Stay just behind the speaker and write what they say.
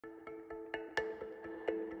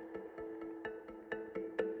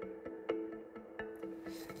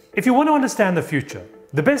If you want to understand the future,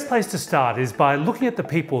 the best place to start is by looking at the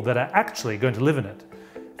people that are actually going to live in it.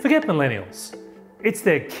 Forget millennials. It's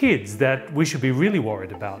their kids that we should be really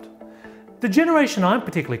worried about. The generation I'm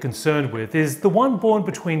particularly concerned with is the one born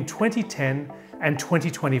between 2010 and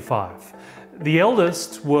 2025. The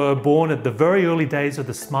eldest were born at the very early days of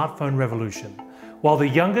the smartphone revolution, while the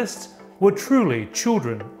youngest were truly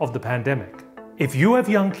children of the pandemic. If you have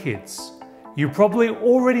young kids, you probably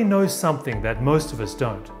already know something that most of us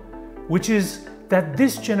don't, which is that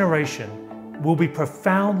this generation will be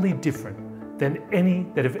profoundly different than any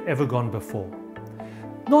that have ever gone before.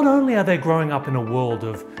 Not only are they growing up in a world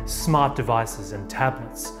of smart devices and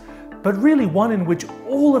tablets, but really one in which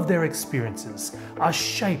all of their experiences are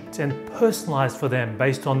shaped and personalized for them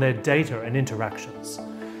based on their data and interactions.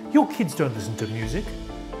 Your kids don't listen to music,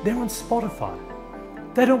 they're on Spotify.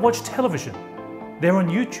 They don't watch television, they're on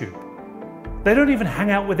YouTube. They don't even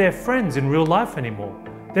hang out with their friends in real life anymore.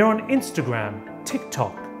 They're on Instagram,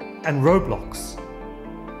 TikTok, and Roblox.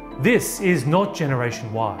 This is not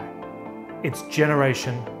Generation Y, it's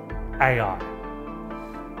Generation AI.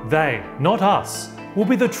 They, not us, will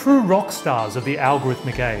be the true rock stars of the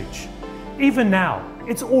algorithmic age. Even now,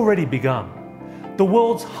 it's already begun. The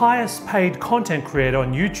world's highest paid content creator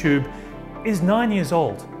on YouTube is 9 years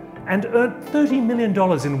old and earned $30 million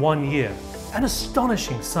in 1 year, an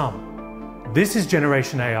astonishing sum. This is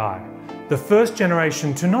Generation AI, the first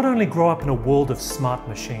generation to not only grow up in a world of smart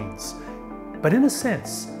machines, but in a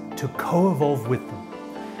sense, to co-evolve with them.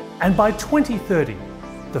 And by 2030,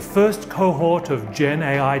 the first cohort of Gen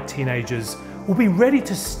AI teenagers will be ready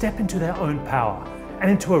to step into their own power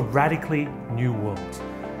and into a radically new world.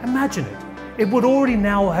 Imagine it. It would already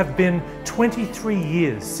now have been 23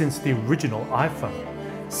 years since the original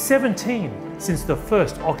iPhone, 17 since the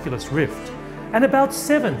first Oculus Rift, and about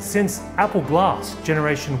 7 since Apple Glass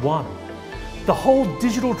Generation 1. The whole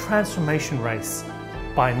digital transformation race,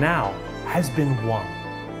 by now, has been won.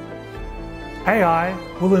 AI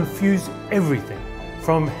will infuse everything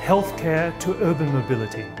from healthcare to urban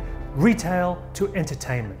mobility, retail to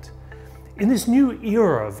entertainment. In this new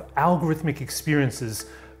era of algorithmic experiences,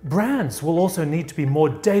 brands will also need to be more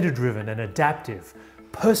data-driven and adaptive,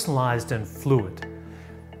 personalized and fluid.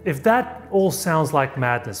 If that all sounds like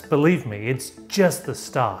madness, believe me, it's just the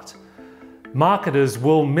start. Marketers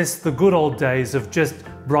will miss the good old days of just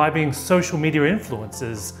bribing social media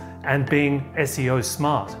influencers and being SEO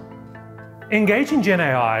smart. Engaging Gen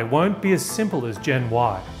AI won't be as simple as Gen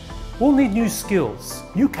Y. We'll need new skills,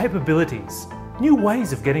 new capabilities, new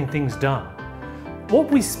ways of getting things done.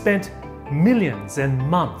 What we spent millions and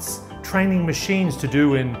months training machines to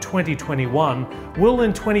do in 2021 will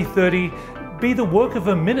in 2030 be the work of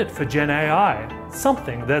a minute for Gen AI,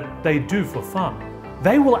 something that they do for fun.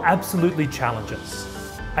 They will absolutely challenge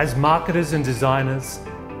us, as marketers and designers,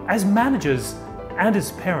 as managers and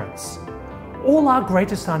as parents. All our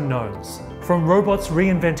greatest unknowns, from robots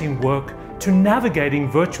reinventing work to navigating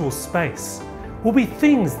virtual space, will be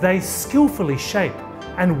things they skillfully shape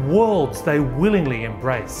and worlds they willingly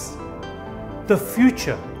embrace. The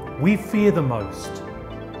future we fear the most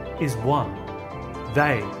is one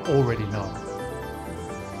they already know.